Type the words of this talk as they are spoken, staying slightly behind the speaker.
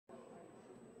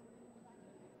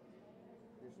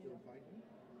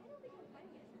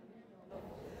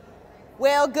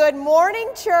Well, good morning,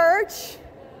 church.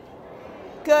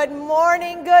 Good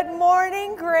morning,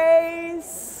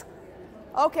 Grace.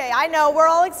 Okay, I know we're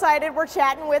all excited. We're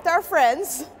chatting with our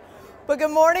friends. But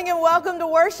good morning and welcome to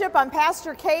worship. I'm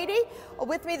Pastor Katie.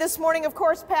 With me this morning, of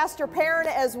course, Pastor Perrin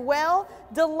as well.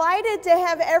 Delighted to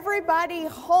have everybody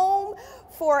home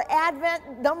for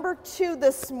Advent number 2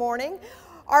 this morning.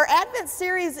 Our Advent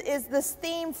series is this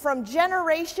theme from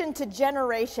generation to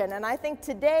generation, and I think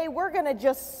today we're going to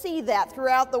just see that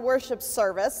throughout the worship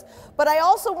service. But I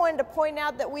also wanted to point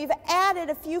out that we've added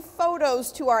a few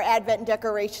photos to our Advent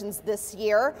decorations this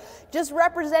year, just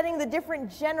representing the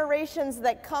different generations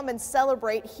that come and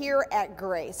celebrate here at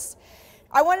Grace.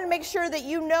 I wanted to make sure that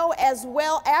you know as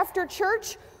well after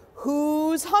church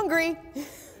who's hungry.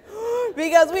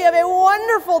 Because we have a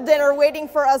wonderful dinner waiting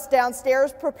for us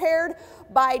downstairs, prepared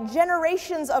by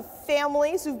generations of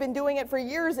families who've been doing it for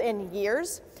years and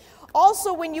years.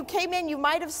 Also, when you came in, you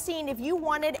might have seen if you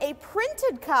wanted a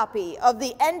printed copy of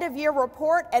the end-of-year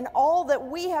report and all that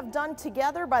we have done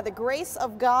together by the grace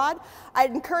of God,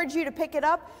 I'd encourage you to pick it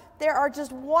up. There are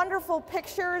just wonderful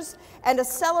pictures and a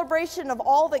celebration of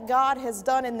all that God has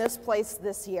done in this place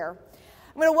this year.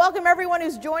 I'm going to welcome everyone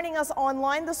who's joining us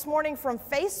online this morning from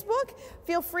Facebook.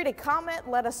 Feel free to comment,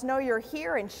 let us know you're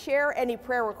here, and share any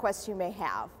prayer requests you may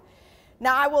have.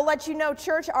 Now, I will let you know,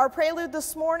 church, our prelude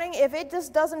this morning, if it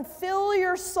just doesn't fill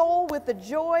your soul with the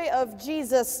joy of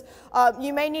Jesus,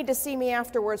 you may need to see me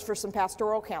afterwards for some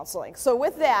pastoral counseling. So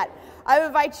with that, I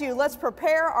invite you, let's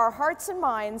prepare our hearts and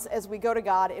minds as we go to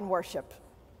God in worship.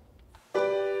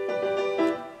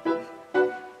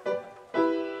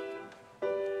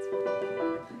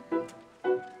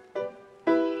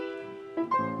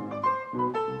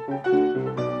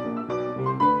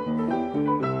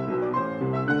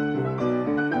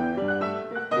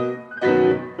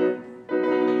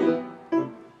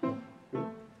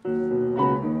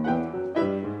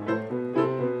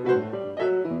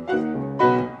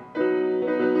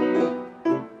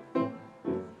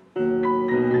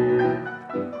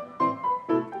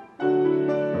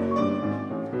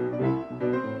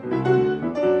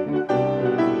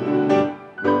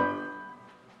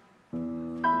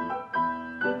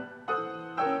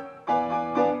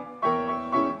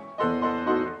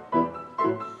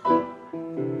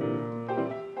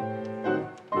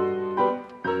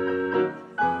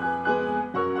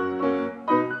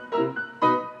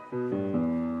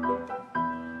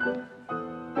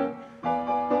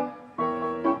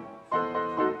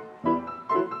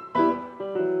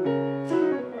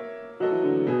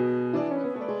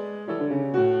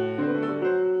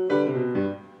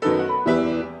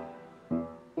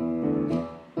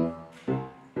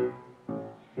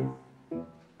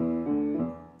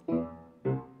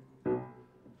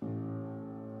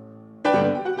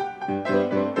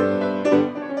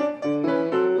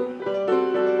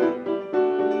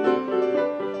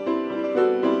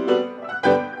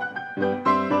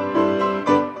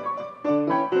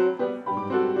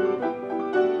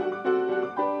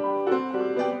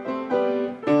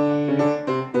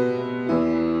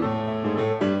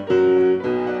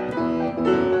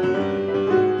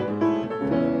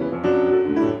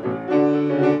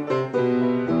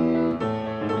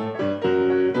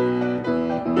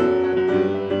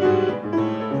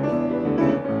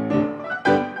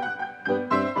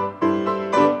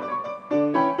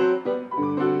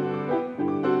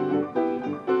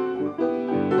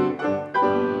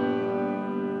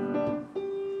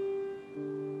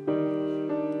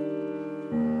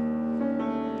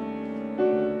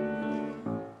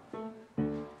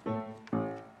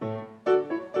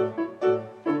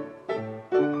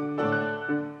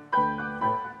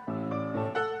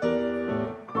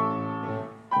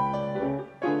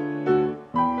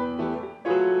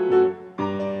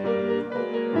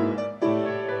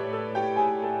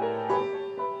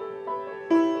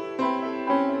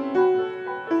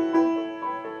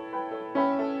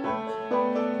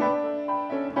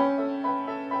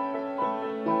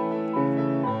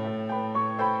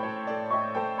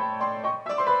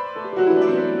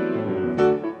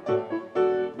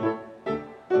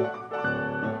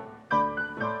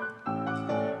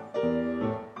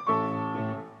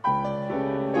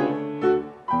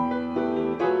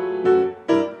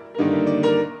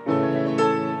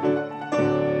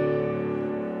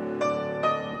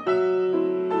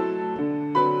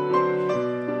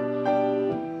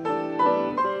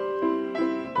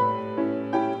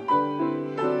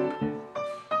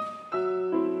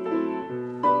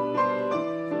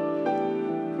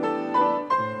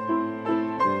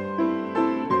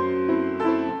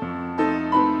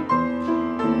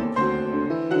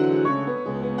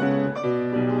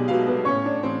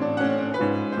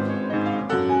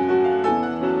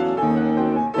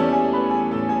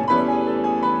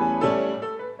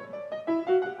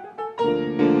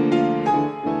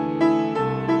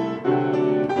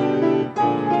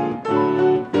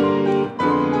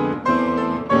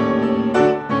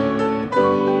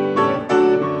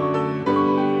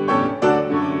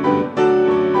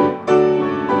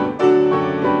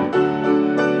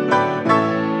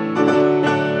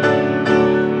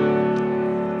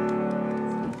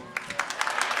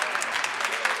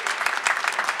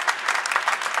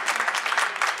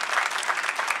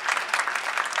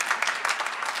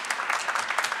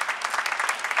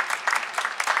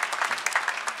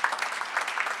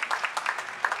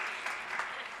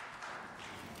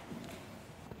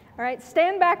 All right,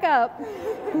 stand back up.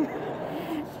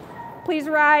 Please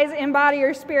rise, embody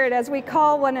your spirit as we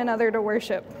call one another to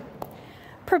worship.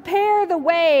 Prepare the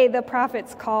way, the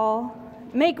prophets call.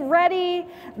 Make ready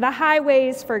the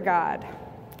highways for God.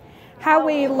 How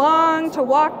we long to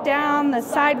walk down the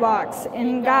sidewalks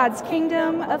in God's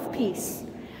kingdom of peace.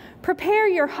 Prepare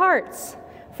your hearts,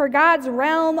 for God's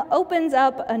realm opens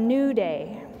up a new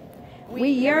day. We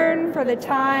yearn for the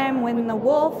time when the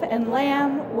wolf and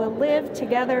lamb will live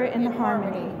together in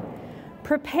harmony.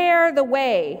 Prepare the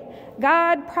way.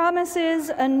 God promises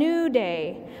a new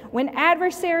day when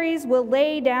adversaries will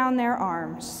lay down their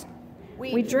arms.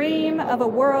 We dream of a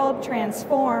world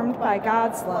transformed by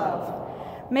God's love.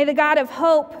 May the God of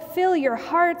hope fill your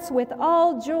hearts with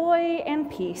all joy and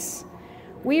peace.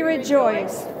 We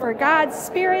rejoice, for God's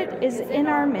Spirit is in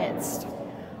our midst.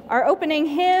 Our opening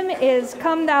hymn is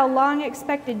Come Thou Long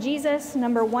Expected Jesus,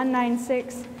 number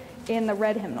 196 in the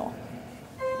red hymnal.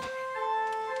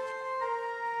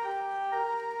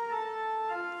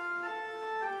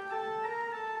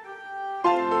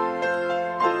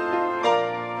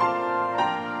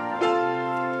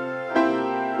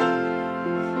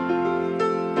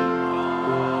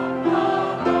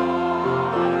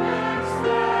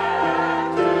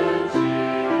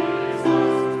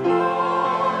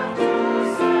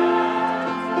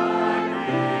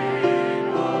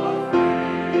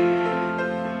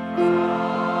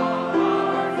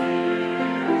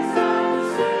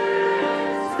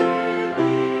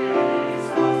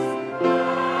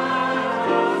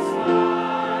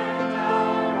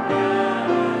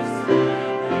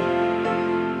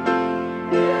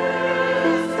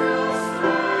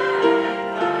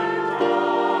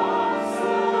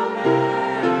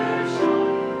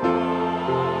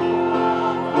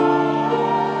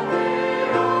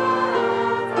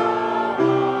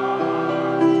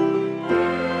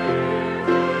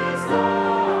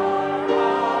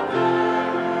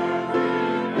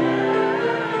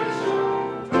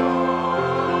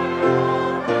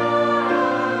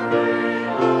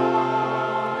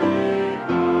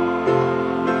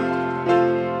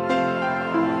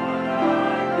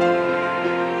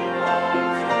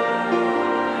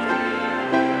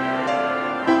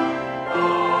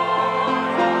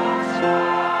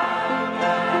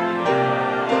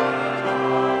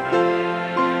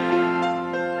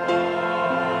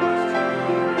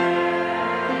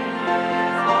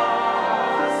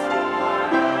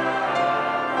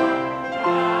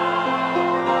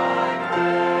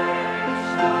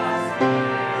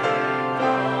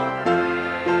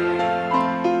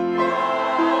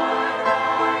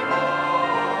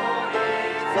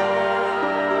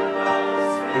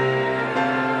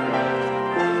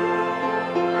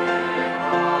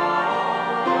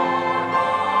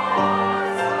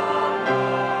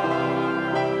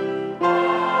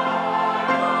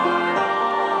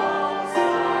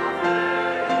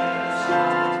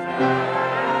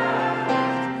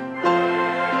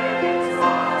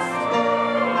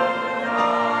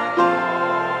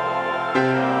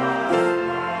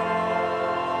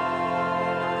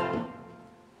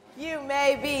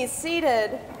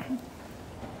 Seated.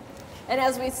 And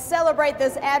as we celebrate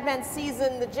this Advent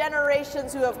season, the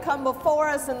generations who have come before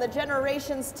us and the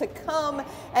generations to come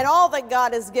and all that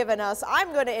God has given us,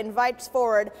 I'm going to invite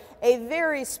forward a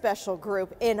very special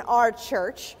group in our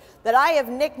church that I have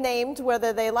nicknamed,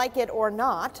 whether they like it or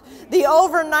not, the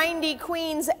Over 90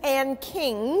 Queens and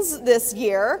Kings this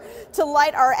year to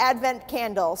light our Advent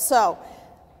candle. So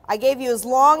I gave you as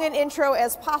long an intro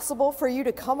as possible for you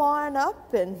to come on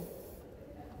up and...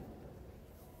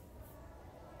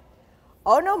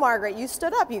 Oh, no, Margaret, you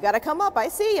stood up. You got to come up. I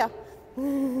see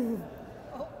you.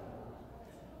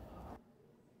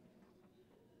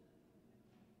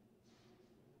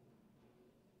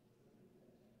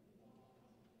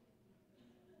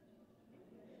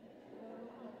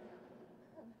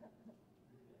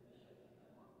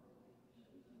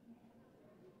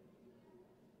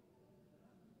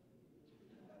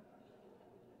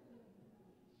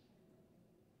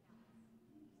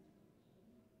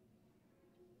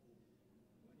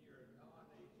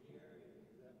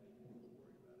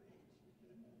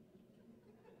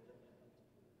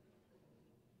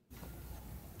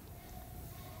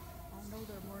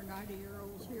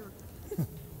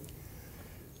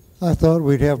 I thought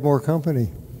we'd have more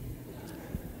company.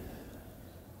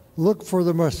 Look for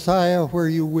the Messiah where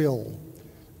you will,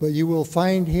 but you will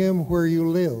find him where you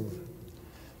live.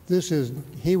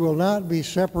 He will not be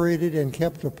separated and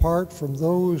kept apart from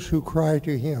those who cry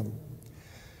to him.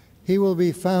 He will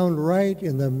be found right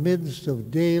in the midst of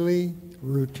daily,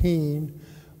 routine,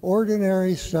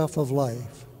 ordinary stuff of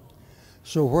life.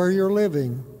 So where you're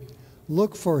living,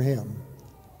 look for him.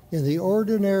 in the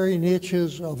ordinary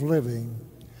niches of living.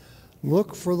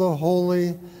 Look for the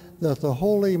holy, that the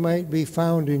holy might be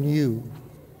found in you.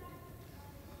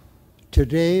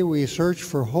 Today we search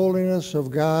for holiness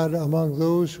of God among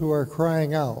those who are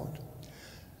crying out,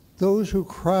 those who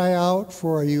cry out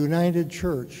for a united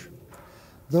church,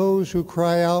 those who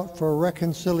cry out for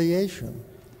reconciliation,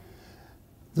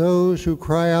 those who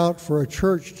cry out for a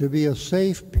church to be a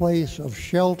safe place of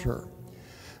shelter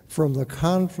from the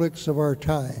conflicts of our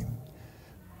time.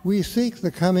 We seek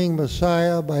the coming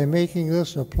Messiah by making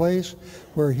this a place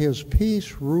where his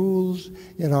peace rules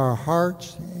in our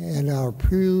hearts and our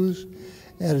pews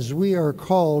as we are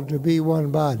called to be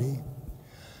one body.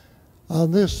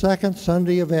 On this second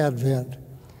Sunday of Advent,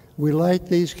 we light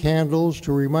these candles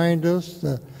to remind us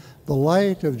that the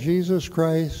light of Jesus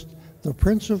Christ, the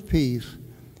Prince of Peace,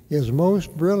 is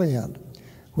most brilliant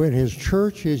when his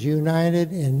church is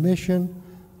united in mission,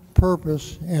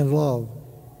 purpose, and love.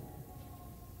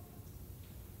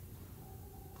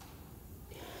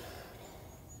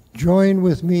 Join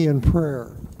with me in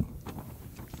prayer.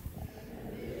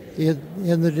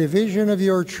 In the division of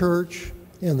your church,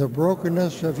 in the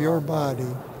brokenness of your body,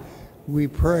 we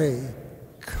pray,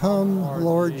 come,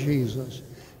 Lord Jesus.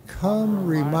 Come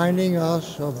reminding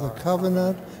us of the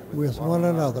covenant with one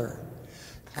another.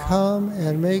 Come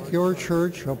and make your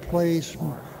church a place,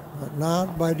 but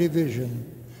not by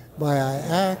division, by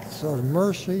acts of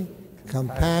mercy,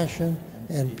 compassion,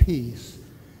 and peace.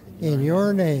 In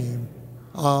your name,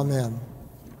 amen.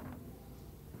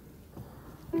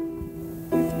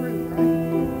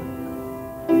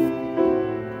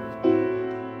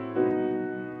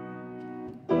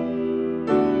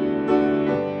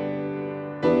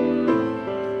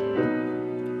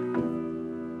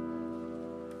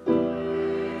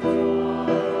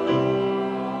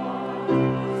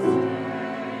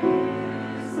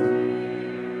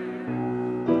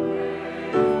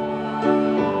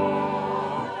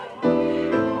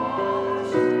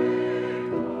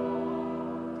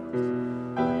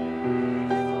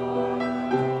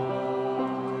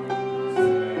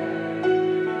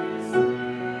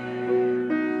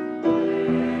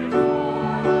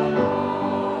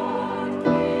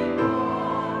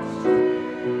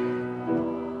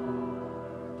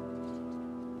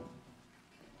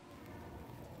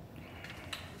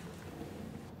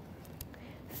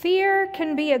 Fear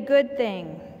can be a good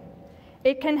thing.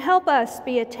 It can help us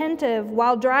be attentive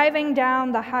while driving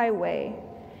down the highway.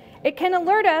 It can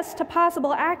alert us to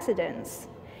possible accidents.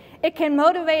 It can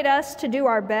motivate us to do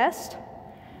our best.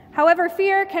 However,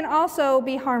 fear can also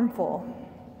be harmful.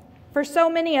 For so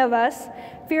many of us,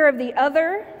 fear of the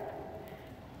other,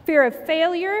 fear of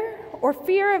failure, or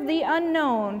fear of the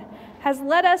unknown has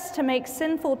led us to make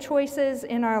sinful choices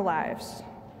in our lives.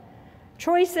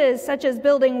 Choices such as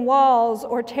building walls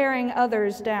or tearing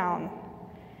others down.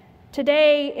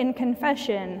 Today, in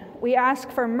confession, we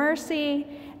ask for mercy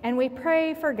and we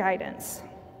pray for guidance.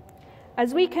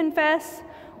 As we confess,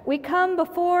 we come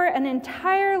before an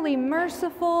entirely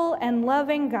merciful and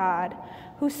loving God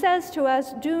who says to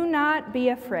us, "Do not be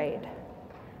afraid."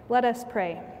 Let us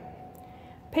pray.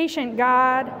 Patient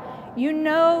God, you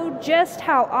know just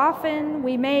how often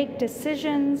we make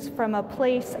decisions from a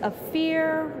place of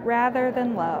fear rather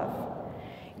than love.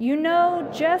 You know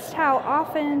just how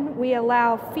often we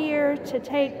allow fear to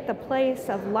take the place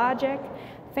of logic,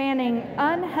 fanning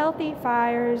unhealthy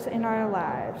fires in our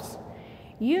lives.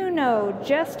 You know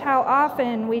just how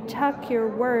often we tuck your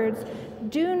words,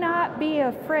 "Do not be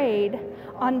afraid,"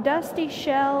 on dusty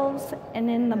shelves and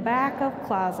in the back of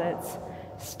closets,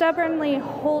 stubbornly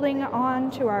holding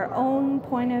on to our own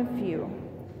point of view.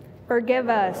 Forgive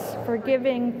us for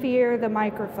giving fear the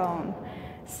microphone.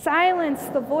 Silence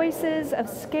the voices of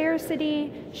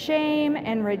scarcity, shame,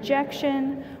 and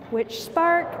rejection, which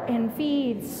spark and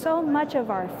feed so much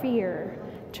of our fear,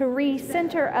 to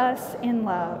recenter us in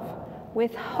love.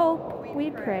 With hope we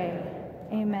pray.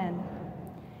 Amen.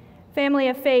 Family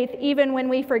of faith, even when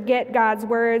we forget God's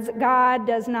words, God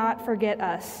does not forget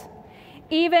us.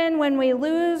 Even when we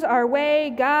lose our way,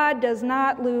 God does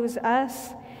not lose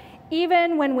us.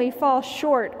 Even when we fall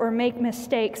short or make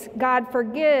mistakes, God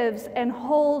forgives and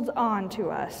holds on to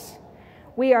us.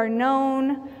 We are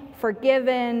known,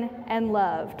 forgiven, and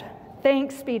loved.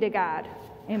 Thanks be to God.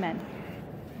 Amen.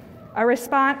 Our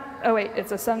response, oh wait,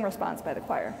 it's a sung response by the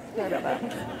choir. Sorry about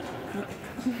that.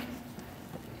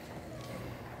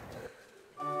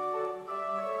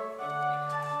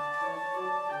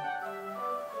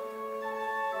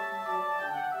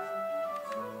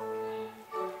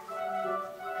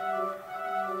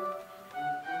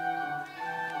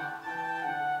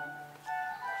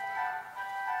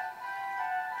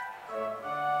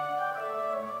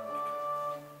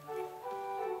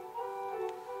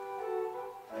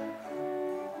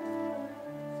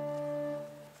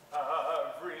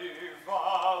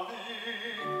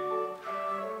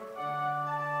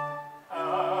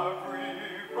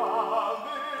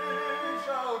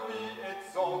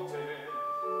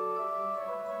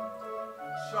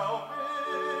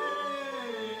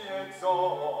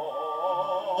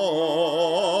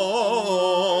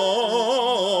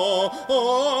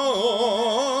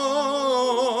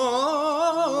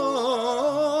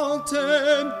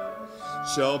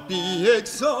 Shall be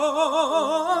exalted,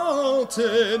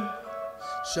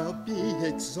 shall be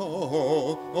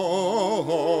exalted,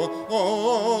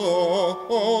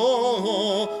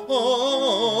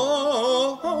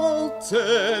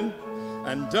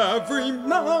 and every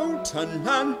mountain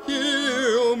and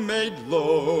hill made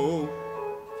low.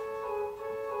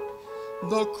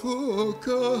 The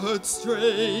crooked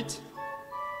straight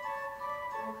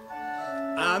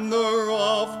and the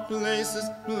rough places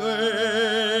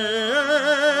plain.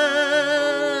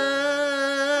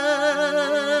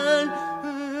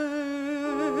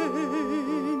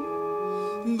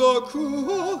 The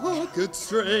crooked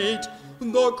straight,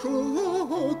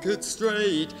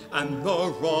 and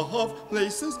the rough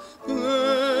places plain,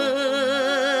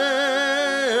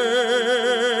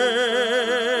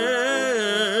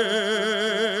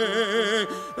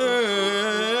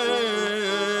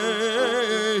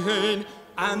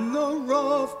 and the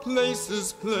rough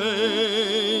places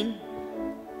plain.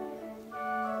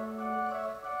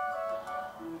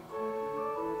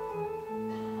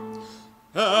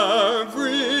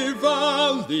 Every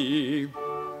valley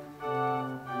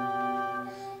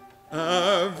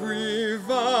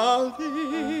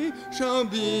shall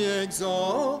be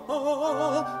exalted.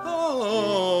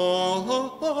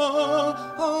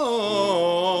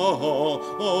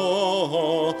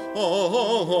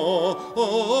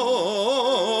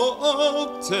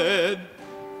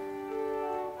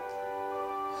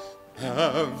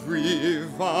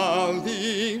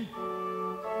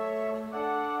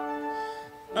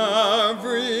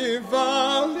 Every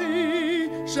valley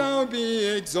shall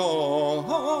be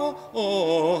exalted,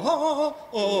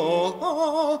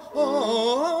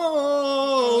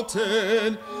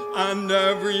 and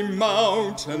every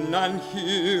mountain and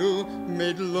hill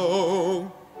made low.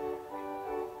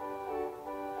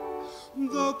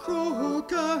 The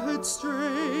crooked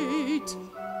straight,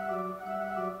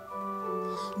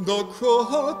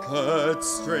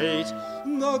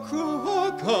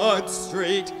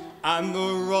 and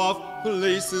the rough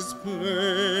places plain,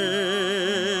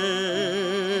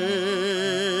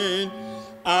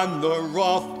 and the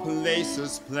rough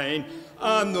places plain,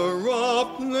 and the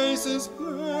rough places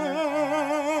plain.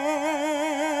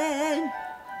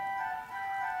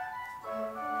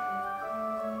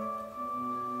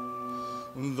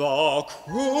 The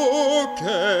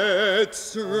crooked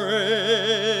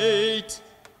straight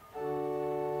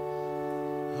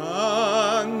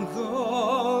and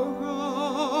the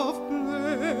rough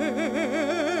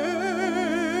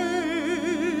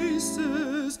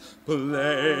places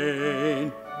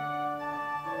plain.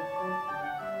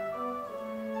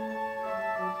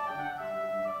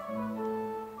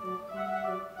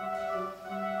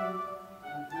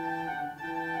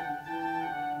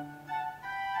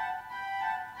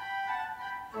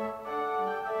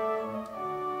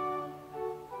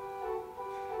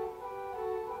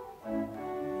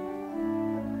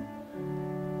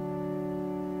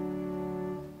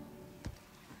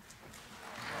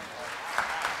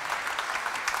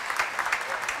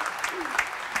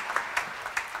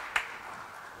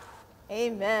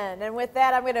 Amen. And with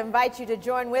that, I'm going to invite you to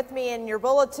join with me in your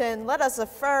bulletin. Let us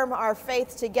affirm our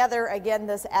faith together again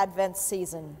this Advent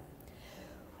season.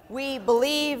 We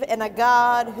believe in a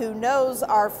God who knows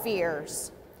our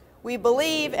fears. We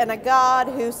believe in a God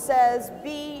who says,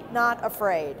 "Be not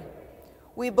afraid."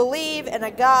 We believe in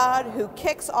a God who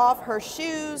kicks off her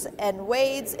shoes and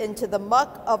wades into the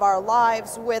muck of our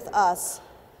lives with us.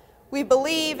 We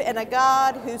believe in a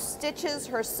God who stitches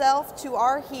herself to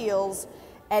our heels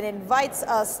and invites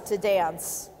us to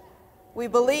dance. We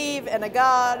believe in a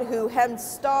God who hems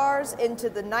stars into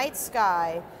the night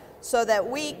sky so that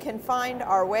we can find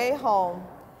our way home,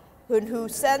 who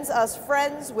sends us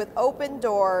friends with open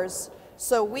doors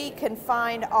so we can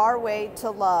find our way to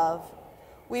love.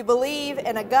 We believe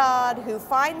in a God who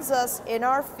finds us in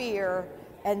our fear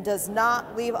and does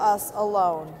not leave us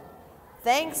alone.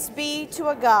 Thanks be to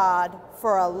a God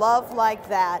for a love like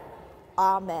that.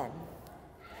 Amen.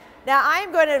 Now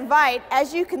I'm going to invite,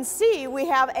 as you can see, we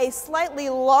have a slightly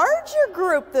larger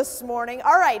group this morning.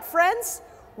 All right, friends,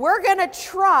 we're going to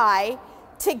try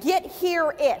to get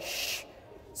here-ish.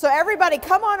 So everybody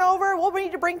come on over. We'll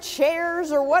need to bring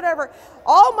chairs or whatever.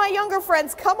 All my younger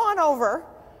friends, come on over.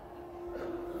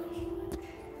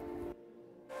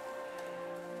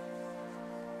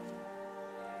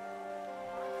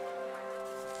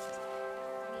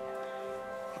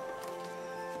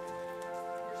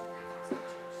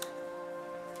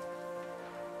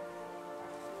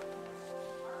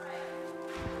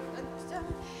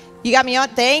 You got me on?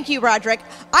 Thank you, Roderick.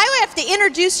 I have to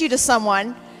introduce you to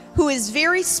someone who is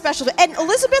very special. And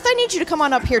Elizabeth, I need you to come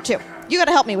on up here too. You got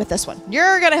to help me with this one.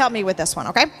 You're going to help me with this one,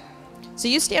 okay? So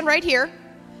you stand right here.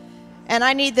 And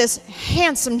I need this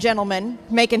handsome gentleman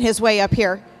making his way up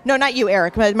here. No, not you,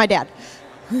 Eric, but my dad.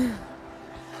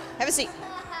 Have a seat.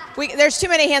 There's too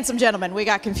many handsome gentlemen. We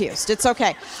got confused. It's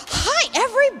okay. Hi,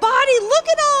 everybody. Look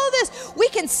at all of this. We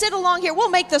can sit along here. We'll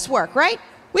make this work, right?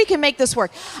 We can make this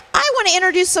work. I want to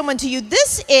introduce someone to you.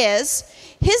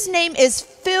 His name is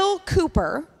Phil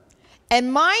Cooper,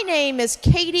 and my name is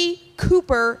Katie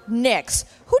Cooper Nix.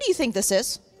 Who do you think this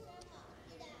is?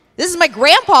 This is my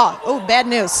grandpa. Oh, bad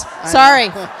news. Sorry.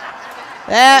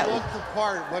 I look the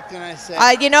part. What can I say?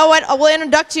 You know what? We'll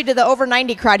introduce you to the over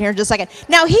 90 crowd here in just a second.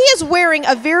 Now, he is wearing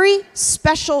a very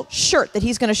special shirt that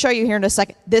he's going to show you here in a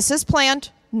second. This is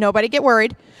planned. Nobody get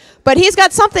worried. But he's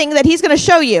got something that he's going to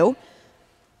show you.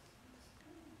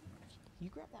 You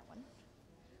grab that one.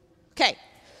 Okay.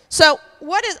 So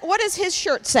what does his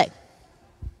shirt say?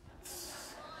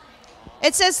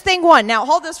 It says thing one. Now,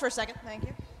 hold this for a second. Thank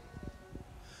you.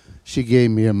 She gave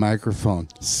me a microphone,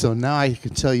 so now I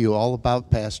can tell you all about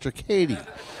Pastor Katie. Okay,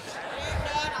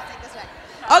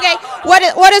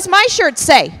 what does my shirt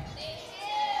say?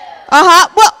 Well,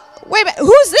 wait a minute.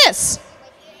 Who's this?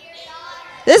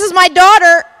 This is my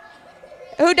daughter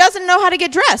who doesn't know how to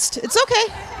get dressed. It's okay.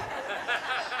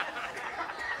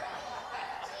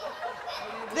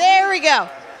 There we go.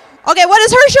 Okay, what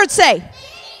does her shirt say?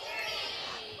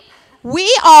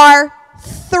 We are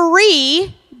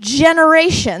 3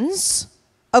 generations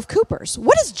of Coopers.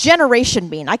 What does generation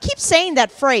mean? I keep saying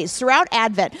that phrase throughout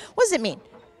Advent. What does it mean?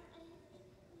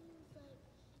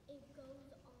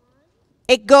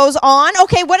 It goes on.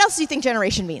 Okay, what else do you think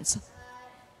generation means? In this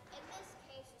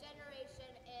case, generation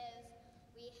is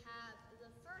we have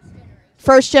the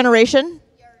first generation.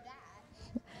 Your dad,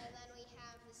 and then we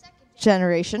have the second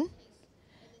Generation. In this case,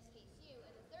 you,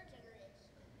 and the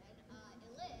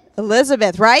third generation,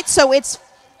 Elizabeth, right? So it's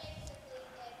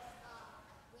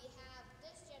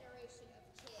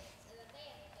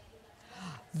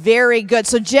very good.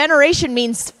 So generation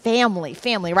means family,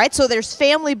 right? So there's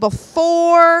family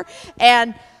before,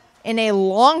 and in a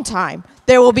long time,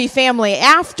 there will be family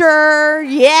after.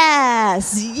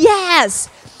 Yes, yes.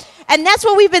 And that's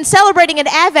what we've been celebrating at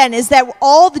Advent, is that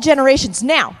all the generations.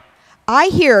 Now, I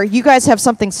hear you guys have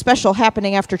something special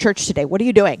happening after church today. What are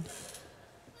you doing?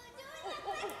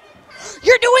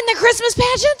 You're doing the Christmas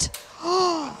pageant?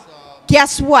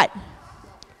 Guess what?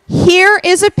 Here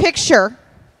is a picture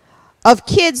of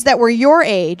kids that were your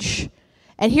age,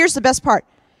 and here's the best part.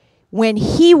 When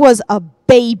he was a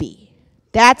baby,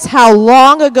 that's how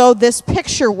long ago this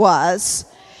picture was.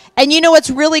 And you know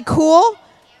what's really cool?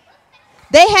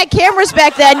 They had cameras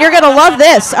back then. You're going to love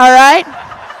this, all right?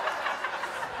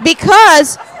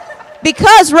 Because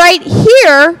right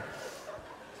here,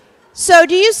 so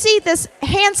do you see this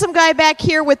handsome guy back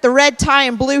here with the red tie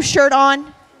and blue shirt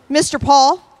on? Mr.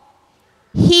 Paul?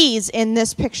 He's in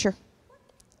this picture.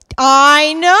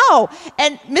 I know.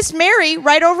 And Miss Mary,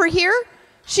 right over here,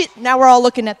 now we're all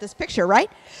looking at this picture,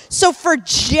 right? So for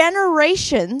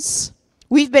generations,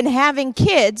 we've been having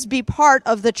kids be part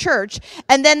of the church,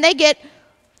 and then they get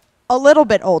a little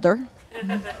bit older. And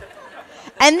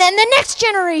then the next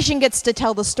generation gets to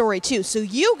tell the story too. So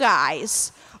you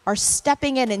guys are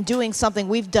stepping in and doing something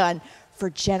we've done for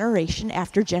generation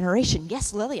after generation.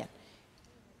 Yes, Lillian.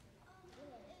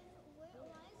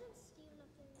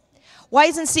 Why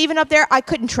isn't Stephen up there? I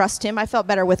couldn't trust him. I felt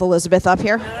better with Elizabeth up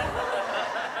here.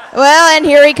 Well, and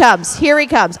here he comes. Here he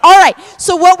comes. All right.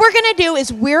 So what we're going to do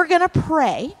is we're going to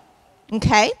pray,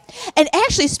 okay? And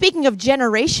actually, speaking of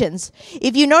generations,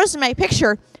 if you notice in my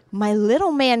picture, my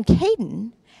little man,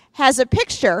 Caden, has a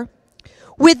picture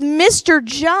with Mr.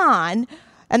 John,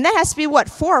 and that has to be, what,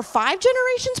 4 or 5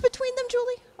 generations between them,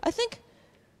 Julie? I think.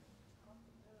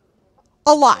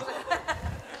 A lot.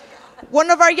 One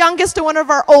of our youngest and one of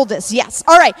our oldest, yes.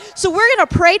 All right, so we're going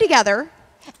to pray together,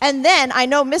 and then I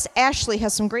know Miss Ashley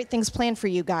has some great things planned for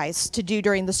you guys to do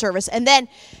during the service. And then,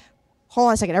 hold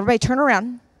on a second, everybody turn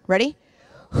around. Ready?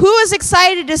 Who is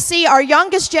excited to see our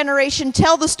youngest generation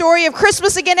tell the story of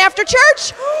Christmas again after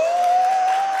church?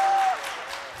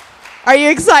 Are you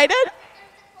excited?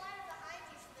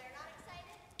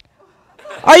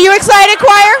 Are you excited,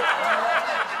 choir?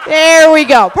 There we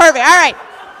go. Perfect. All right.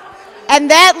 And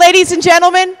that, ladies and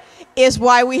gentlemen, is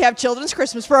why we have Children's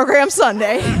Christmas Program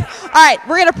Sunday. All right,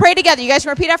 we're going to pray together. You guys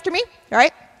repeat after me? All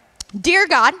right. Dear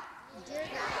God,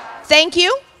 thank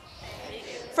you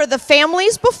for the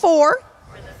families before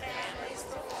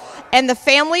and the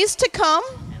families to come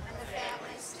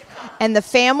and the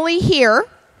family here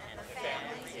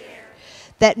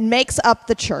that makes up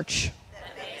the church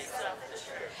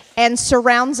and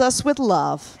surrounds us with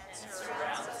love.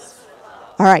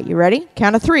 All right, you ready?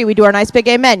 Count of 3. We do our nice big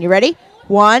amen. You ready?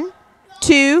 1,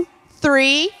 2,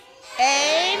 3.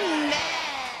 Amen.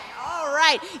 All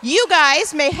right. You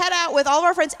guys may head out with all of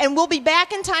our friends, and we'll be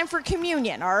back in time for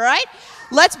communion. All right?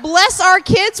 Let's bless our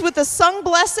kids with a sung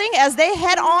blessing as they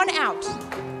head on out.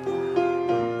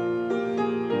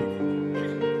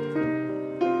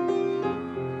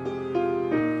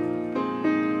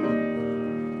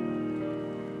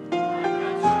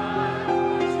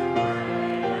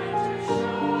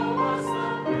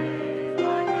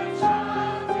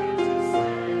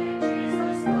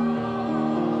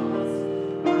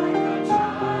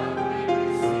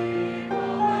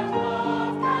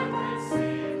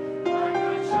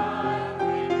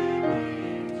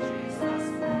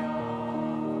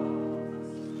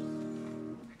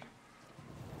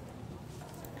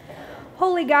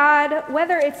 Holy God,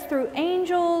 whether it's through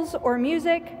angels or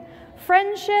music,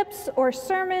 friendships or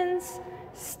sermons,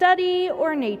 study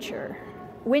or nature,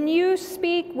 when you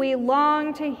speak, we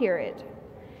long to hear it.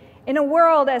 In a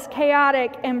world as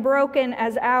chaotic and broken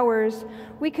as ours,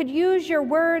 we could use your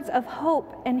words of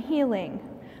hope and healing.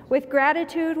 With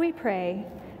gratitude we pray,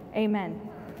 amen.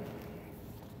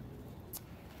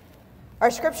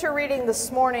 Our scripture reading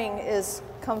this morning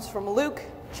comes from Luke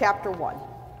chapter 1.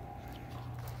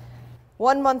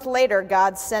 1 month later,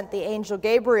 God sent the angel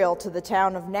Gabriel to the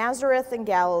town of Nazareth in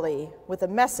Galilee with a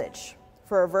message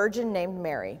for a virgin named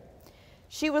Mary.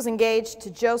 She was engaged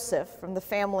to Joseph from the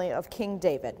family of King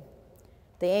David.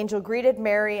 The angel greeted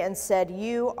Mary and said,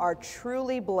 "You are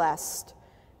truly blessed,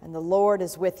 and the Lord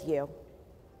is with you."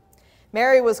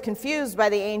 Mary was confused by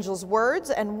the angel's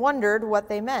words and wondered what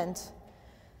they meant.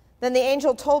 Then the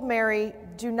angel told Mary,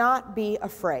 "Do not be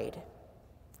afraid.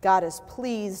 God is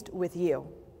pleased with you,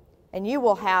 and you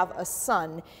will have a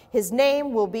son. His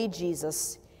name will be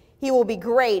Jesus. He will be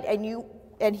great,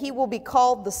 and he will be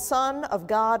called the Son of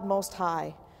God Most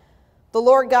High. The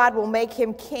Lord God will make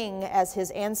him king as his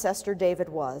ancestor David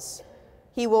was.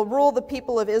 He will rule the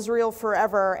people of Israel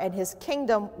forever, and his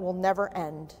kingdom will never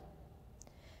end."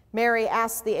 Mary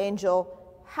asked the angel,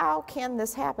 "How can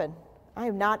this happen? I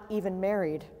am not even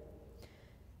married."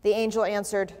 The angel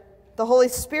answered, "The Holy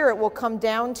Spirit will come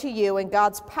down to you, and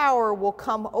God's power will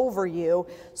come over you,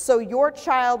 so your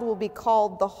child will be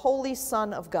called the Holy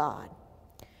Son of God.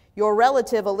 Your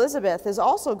relative Elizabeth is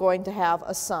also going to have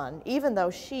a son, even though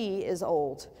she is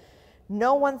old.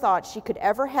 No one thought she could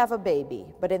ever have a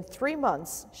baby, but in 3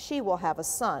 months she will have a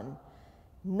son.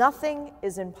 Nothing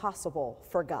is impossible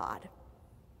for God."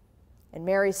 And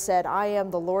Mary said, "I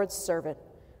am the Lord's servant.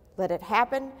 Let it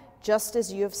happen just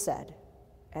as you have said."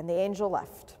 And the angel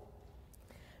left.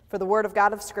 For the word of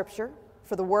God of Scripture,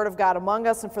 for the word of God among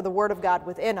us, and for the word of God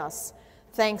within us,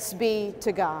 thanks be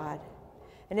to God.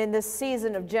 And in this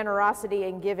season of generosity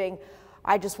and giving,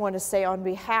 I just want to say on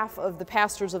behalf of the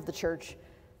pastors of the church,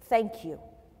 thank you.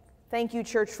 Thank you,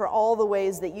 church, for all the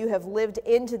ways that you have lived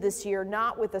into this year,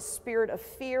 not with a spirit of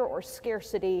fear or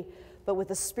scarcity, but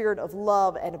with a spirit of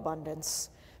love and abundance.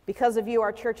 Because of you,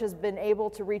 our church has been able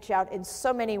to reach out in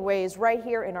so many ways right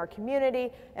here in our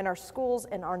community, in our schools,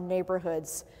 and our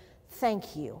neighborhoods.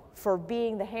 Thank you for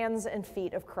being the hands and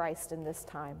feet of Christ in this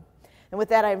time. And with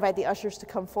that, I invite the ushers to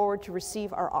come forward to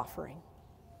receive our offering.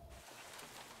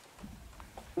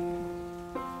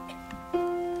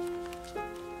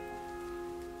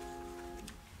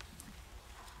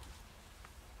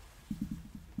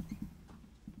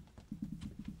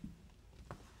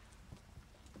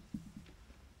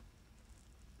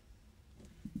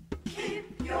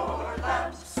 Keep your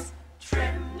lamps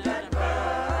trimmed and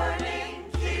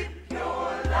burning. Keep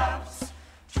your lamps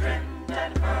trimmed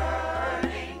and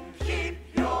burning. Keep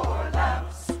your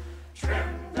lamps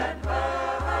trimmed and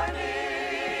burning.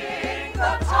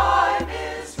 The time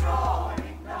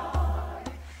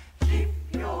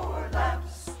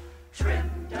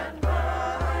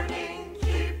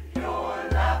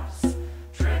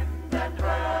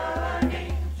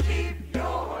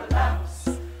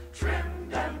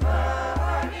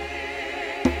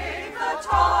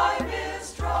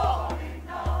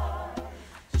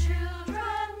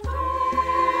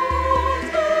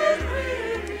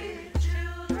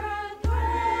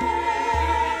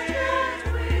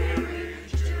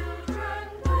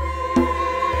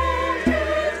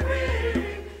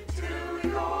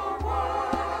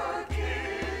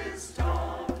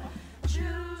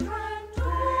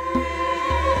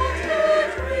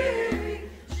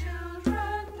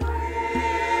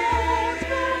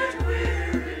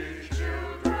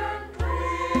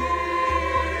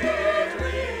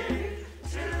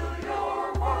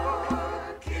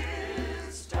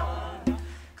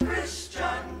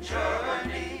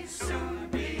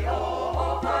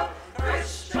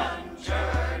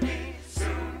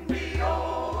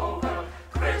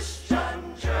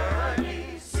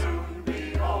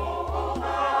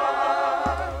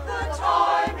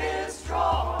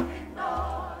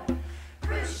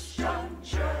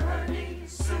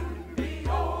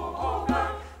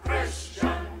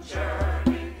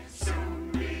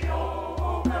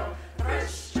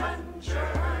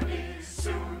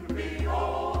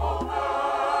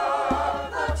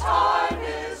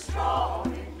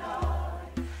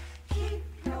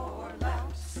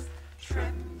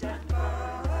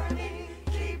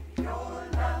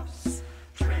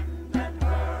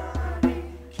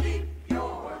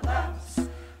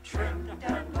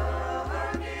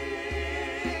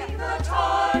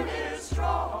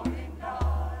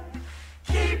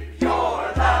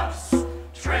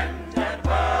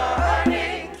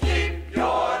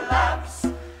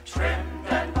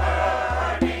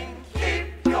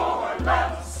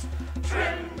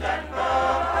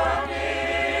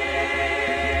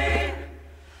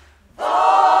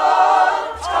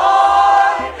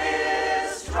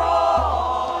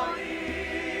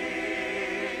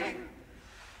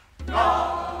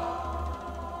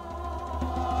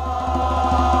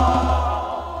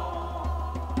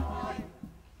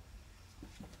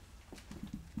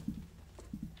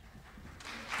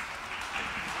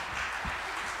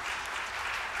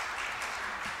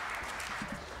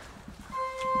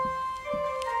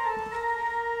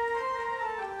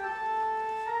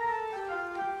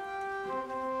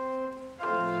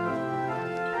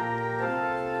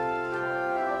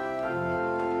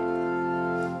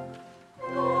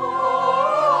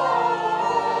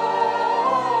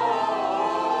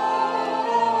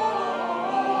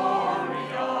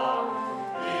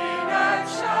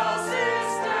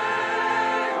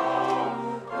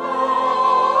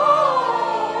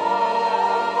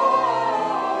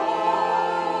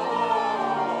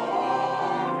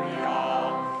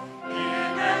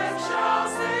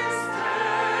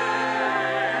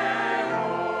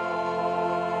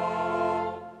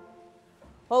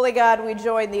Holy God, we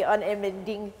join the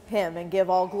unending hymn and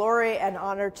give all glory and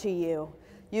honor to you.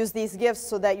 Use these gifts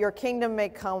so that your kingdom may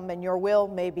come and your will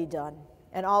may be done.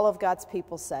 And all of God's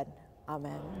people said,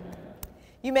 Amen.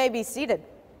 You may be seated.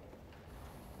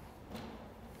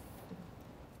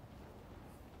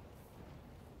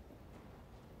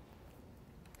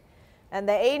 And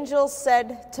the angel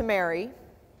said to Mary,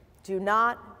 do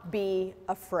not be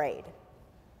afraid.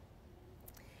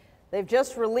 They've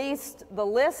just released the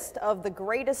list of the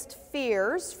greatest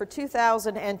fears for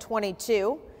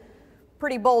 2022.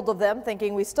 Pretty bold of them,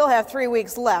 thinking we still have 3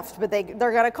 weeks left, but they're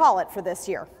going to call it for this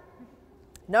year.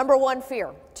 Number one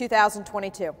fear,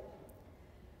 2022.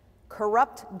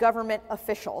 Corrupt government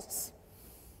officials.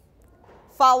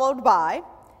 Followed by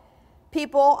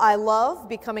people I love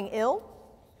becoming ill,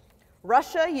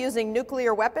 Russia using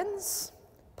nuclear weapons,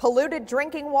 polluted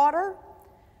drinking water,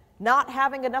 not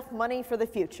having enough money for the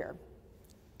future,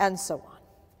 and so on.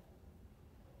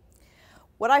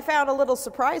 What I found a little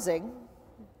surprising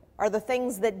are the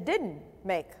things that didn't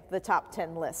make the top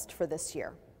 10 list for this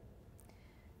year.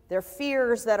 They're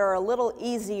fears that are a little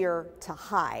easier to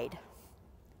hide.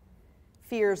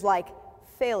 Fears like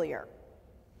failure,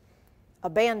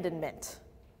 abandonment,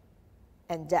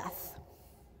 and death.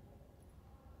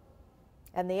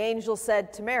 And the angel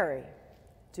said to Mary,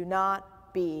 do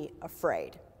not be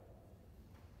afraid.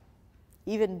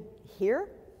 Even here?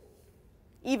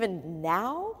 Even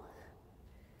now?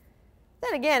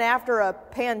 Then again, after a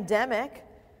pandemic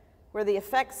where the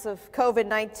effects of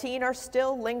COVID-19 are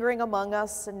still lingering among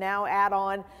us, and now add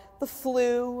on the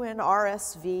flu and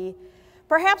RSV,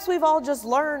 perhaps we've all just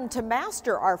learned to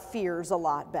master our fears a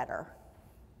lot better.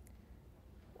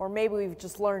 Or maybe we've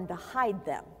just learned to hide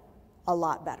them a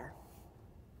lot better.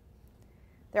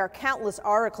 There are countless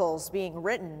articles being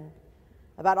written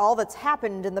about all that's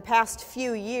happened in the past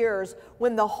few years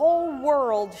when the whole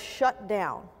world shut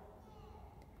down.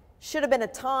 Should have been a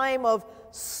time of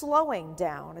slowing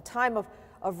down, a time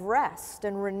of rest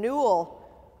and renewal.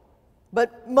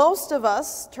 But most of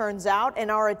us, turns out, in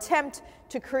our attempt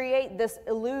to create this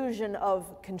illusion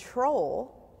of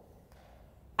control,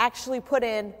 actually put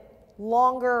in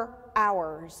longer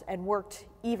hours and worked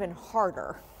even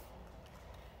harder.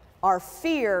 Our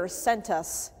fear sent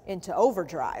us into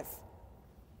overdrive.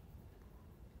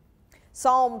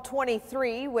 Psalm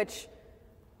 23, which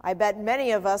I bet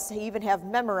many of us even have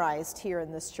memorized here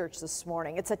in this church this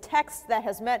morning. It's a text that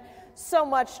has meant so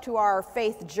much to our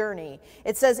faith journey.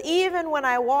 It says, even when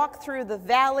I walk through the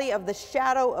valley of the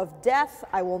shadow of death,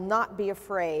 I will not be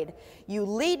afraid. You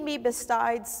lead me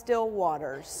beside still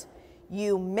waters.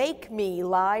 You make me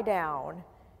lie down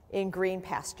in green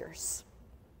pastures.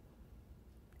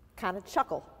 Kind of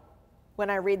chuckle when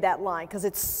I read that line because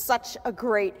it's such a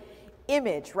great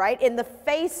image, right? In the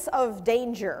face of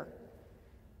danger,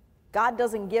 God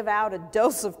doesn't give out a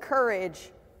dose of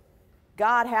courage.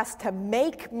 God has to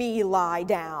make me lie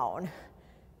down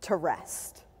to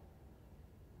rest,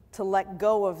 to let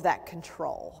go of that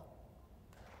control,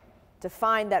 to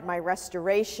find that my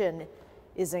restoration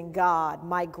is in God,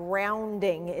 my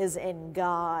grounding is in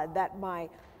God, that my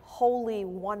holy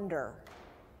wonder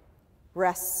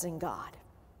rests in God.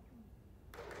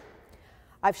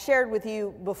 I've shared with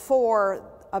you before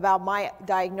about my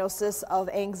diagnosis of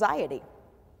anxiety.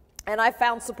 And I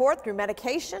found support through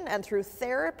medication and through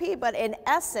therapy, but in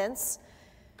essence,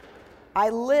 I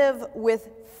live with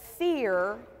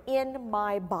fear in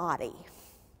my body.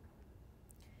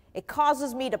 It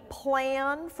causes me to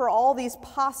plan for all these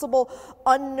possible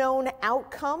unknown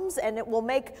outcomes, and it will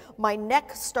make my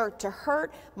neck start to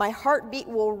hurt, my heartbeat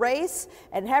will race,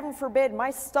 and heaven forbid, my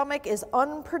stomach is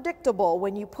unpredictable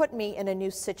when you put me in a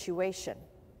new situation.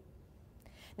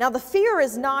 Now, the fear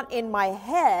is not in my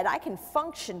head. I can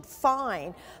function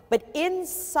fine, but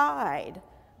inside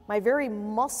my very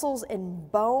muscles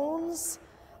and bones,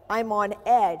 I'm on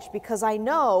edge because I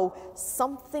know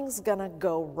something's gonna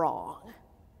go wrong.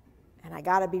 And I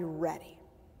got to be ready.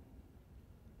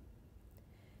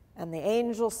 And the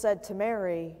angel said to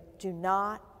Mary, do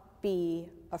not be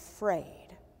afraid.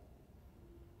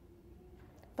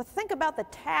 But think about the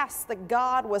task that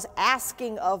God was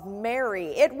asking of Mary.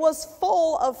 It was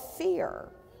full of fear.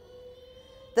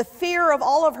 The fear of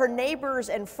all of her neighbors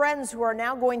and friends who are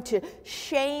now going to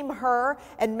shame her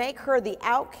and make her the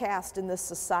outcast in this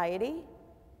society.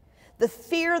 The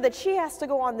fear that she has to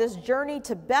go on this journey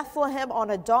to Bethlehem on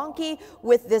a donkey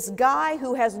with this guy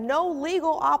who has no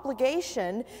legal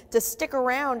obligation to stick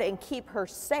around and keep her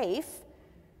safe.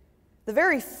 The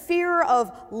very fear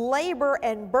of labor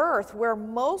and birth, where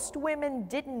most women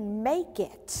didn't make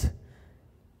it.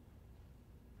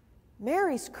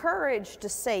 Mary's courage to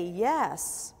say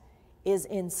yes is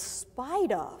in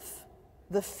spite of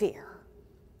the fear.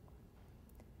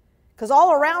 Because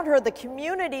all around her, the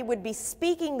community would be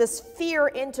speaking this fear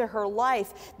into her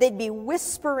life. They'd be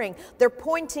whispering, they're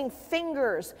pointing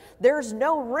fingers. There's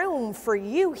no room for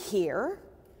you here.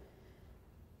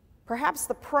 Perhaps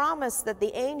the promise that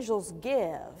the angels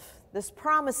give, this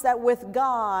promise that with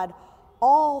God,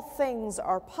 all things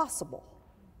are possible,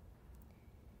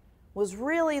 was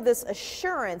really this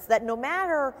assurance that no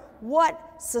matter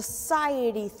what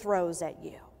society throws at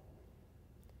you,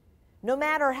 no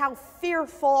matter how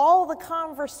fearful all the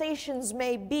conversations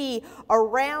may be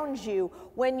around you,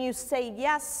 when you say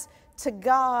yes to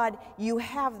God, you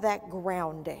have that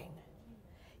grounding.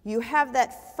 You have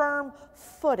that firm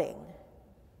footing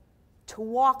to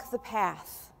walk the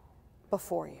path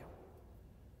before you.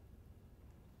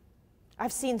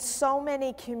 I've seen so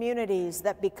many communities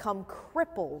that become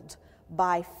crippled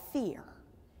by fear.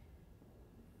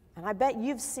 And I bet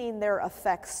you've seen their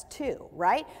effects too,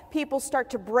 right? People start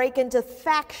to break into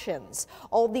factions.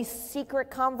 All these secret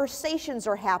conversations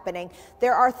are happening.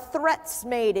 There are threats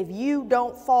made if you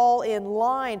don't fall in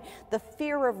line. The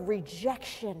fear of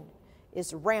rejection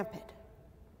is rampant.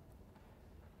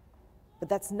 But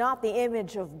that's not the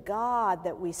image of God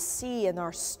that we see in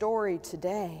our story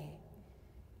today.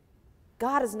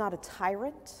 God is not a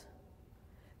tyrant.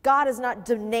 God is not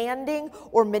demanding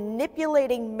or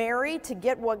manipulating Mary to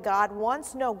get what God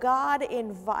wants. No, God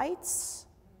invites,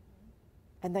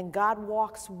 and then God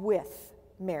walks with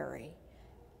Mary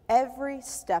every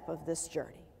step of this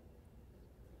journey.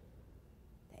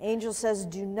 The angel says,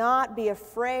 "Do not be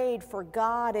afraid, for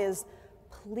God is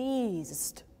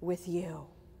pleased with you."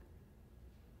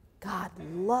 God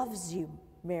loves you,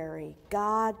 Mary.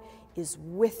 God is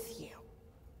with you.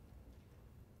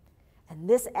 And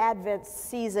this Advent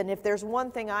season, if there's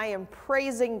one thing I am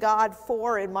praising God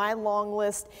for in my long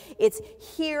list, it's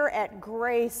here at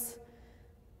Grace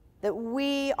that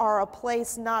we are a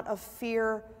place not of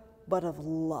fear, but of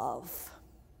love.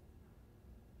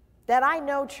 That I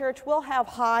know, church, we'll have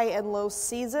high and low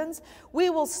seasons. We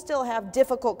will still have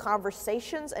difficult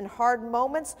conversations and hard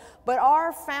moments, but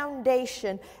our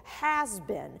foundation has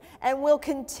been and will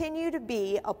continue to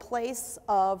be a place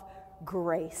of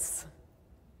grace.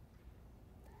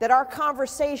 That our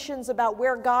conversations about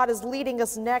where God is leading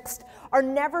us next are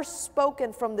never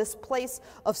spoken from this place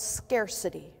of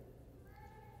scarcity,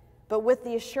 but with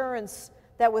the assurance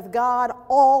that with God,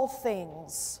 all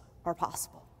things are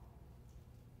possible.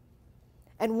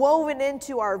 And woven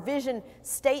into our vision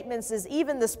statements is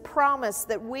even this promise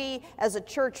that we as a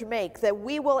church make, that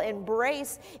we will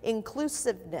embrace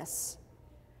inclusiveness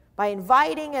by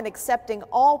inviting and accepting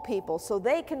all people so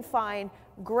they can find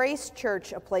Grace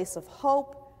Church a place of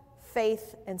hope,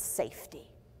 faith, and safety.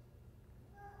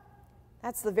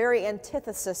 That's the very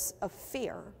antithesis of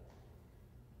fear.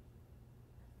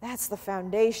 That's the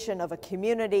foundation of a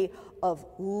community of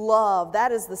love.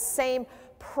 That is the same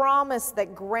promise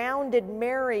that grounded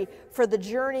Mary for the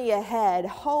journey ahead: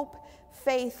 hope,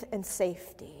 faith, and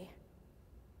safety.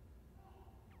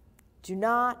 Do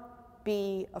not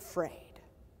be afraid,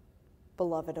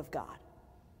 beloved of God,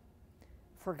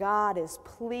 for God is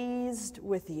pleased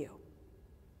with you.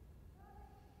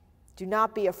 Do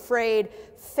not be afraid,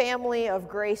 family of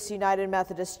Grace United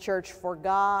Methodist Church, for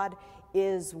God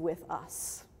is with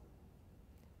us.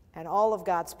 And all of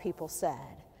God's people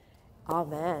said,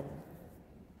 Amen.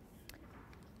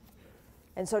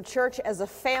 And so, church, as a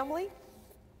family,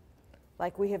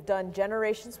 like we have done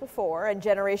generations before and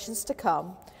generations to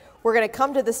come, we're going to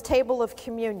come to this table of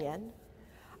communion,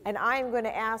 and I'm going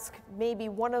to ask maybe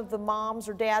one of the moms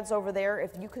or dads over there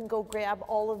if you can go grab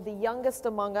all of the youngest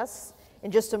among us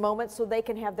in just a moment so they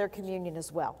can have their communion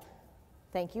as well.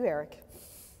 Thank you, Eric.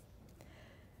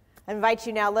 I invite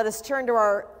you now, let us turn to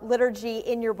our liturgy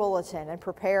in your bulletin and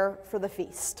prepare for the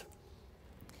feast.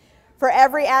 For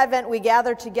every Advent, we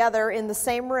gather together in the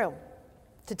same room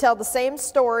to tell the same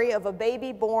story of a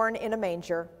baby born in a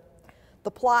manger.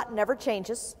 The plot never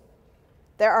changes.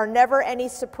 There are never any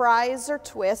surprise or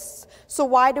twists, so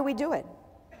why do we do it?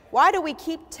 Why do we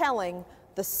keep telling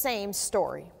the same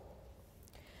story?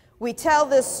 We tell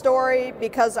this story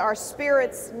because our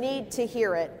spirits need to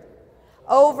hear it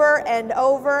over and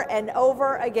over and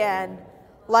over again.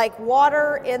 Like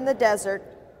water in the desert,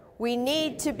 we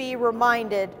need to be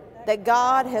reminded that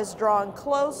God has drawn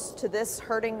close to this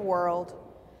hurting world.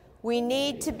 We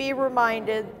need to be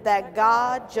reminded that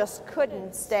God just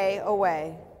couldn't stay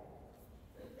away.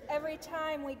 Every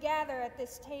time we gather at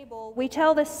this table, we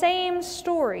tell the same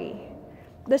story.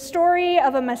 The story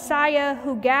of a Messiah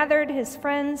who gathered his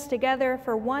friends together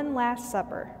for one last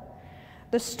supper.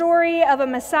 The story of a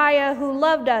Messiah who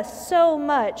loved us so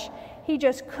much, he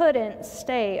just couldn't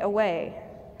stay away.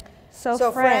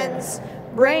 So friends,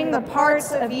 bring the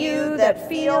parts of you that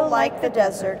feel like the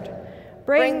desert.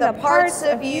 Bring the parts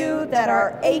of you that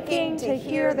are aching to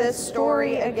hear this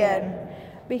story again,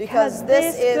 because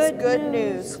this is good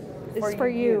news for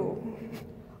you.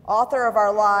 Author of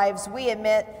our lives, we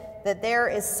admit that there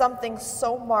is something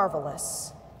so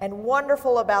marvelous and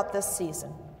wonderful about this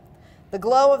season. The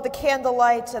glow of the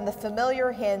candlelight and the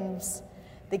familiar hymns,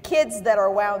 the kids that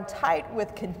are wound tight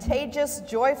with contagious,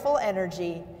 joyful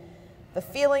energy, the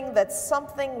feeling that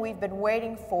something we've been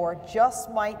waiting for just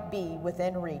might be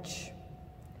within reach.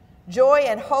 Joy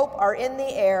and hope are in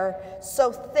the air,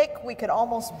 so thick we could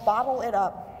almost bottle it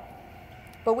up.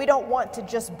 But we don't want to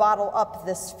just bottle up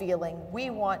this feeling. We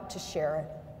want to share it.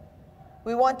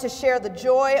 We want to share the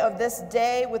joy of this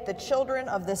day with the children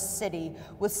of this city,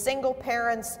 with single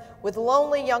parents, with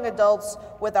lonely young adults,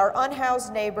 with our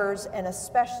unhoused neighbors, and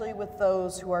especially with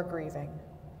those who are grieving.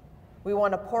 We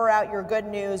want to pour out your good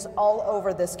news all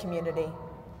over this community.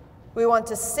 We want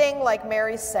to sing like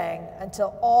Mary sang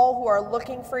until all who are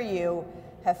looking for you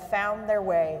have found their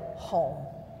way home.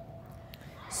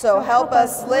 So help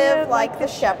us live like the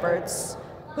shepherds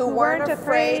who weren't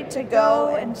afraid to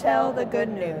go and tell the good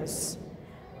news.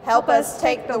 Help us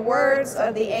take the words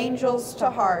of the angels to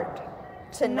heart,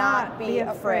 to not be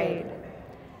afraid.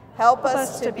 Help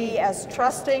us to be as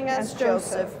trusting as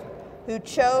Joseph, who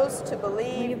chose to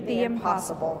believe the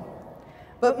impossible.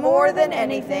 But more than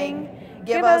anything,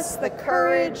 give us the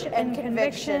courage and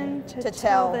conviction to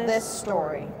tell this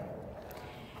story.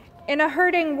 In a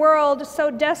hurting world so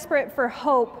desperate for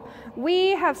hope, we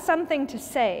have something to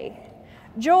say.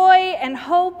 Joy and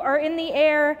hope are in the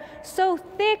air, so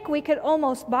thick we could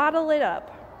almost bottle it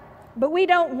up. But we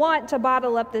don't want to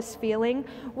bottle up this feeling.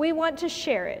 We want to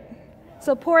share it.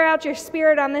 So pour out your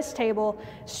spirit on this table.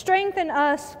 Strengthen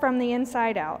us from the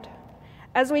inside out.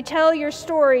 As we tell your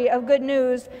story of good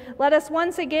news, let us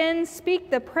once again speak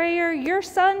the prayer your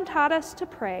Son taught us to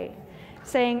pray,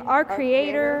 saying, Our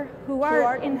Creator, who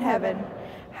art in heaven,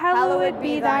 hallowed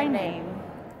be thy name.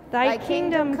 Thy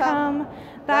kingdom come,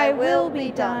 thy will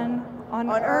be done, on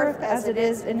earth as it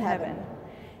is in heaven.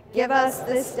 Give us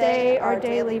this day our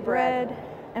daily bread,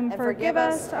 and forgive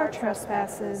us our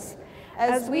trespasses,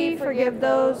 as we forgive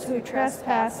those who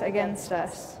trespass against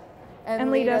us.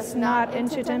 And lead us not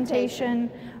into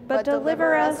temptation, but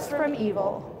deliver us from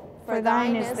evil. For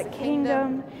thine is the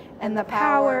kingdom, and the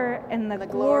power, and the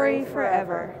glory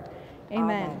forever.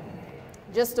 Amen.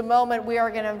 Just a moment, we are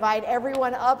going to invite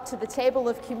everyone up to the table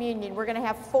of communion. We're going to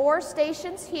have 4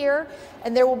 stations here,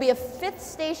 and there will be a 5th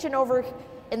station over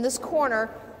in this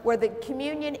corner where the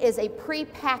communion is a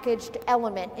pre-packaged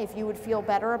element, if you would feel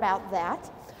better about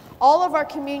that. All of our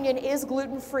communion is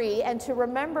gluten-free, and to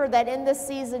remember that in this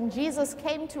season, Jesus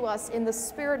came to us in the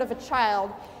spirit of a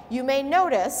child, you may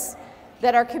notice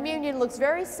that our communion looks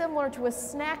very similar to a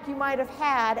snack you might have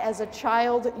had as a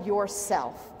child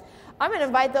yourself. I'm going to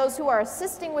invite those who are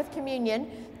assisting with communion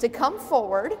to come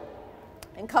forward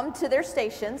and come to their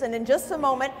stations. And in just a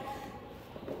moment,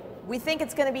 we think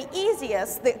it's going to be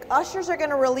easiest. The ushers are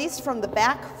going to release from the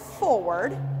back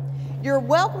forward. You're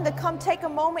welcome to come take a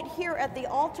moment here at the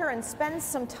altar and spend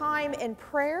some time in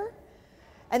prayer,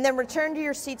 and then return to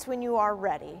your seats when you are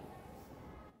ready.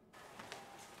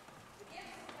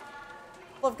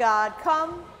 People of God,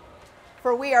 come,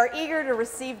 for we are eager to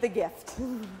receive the gift.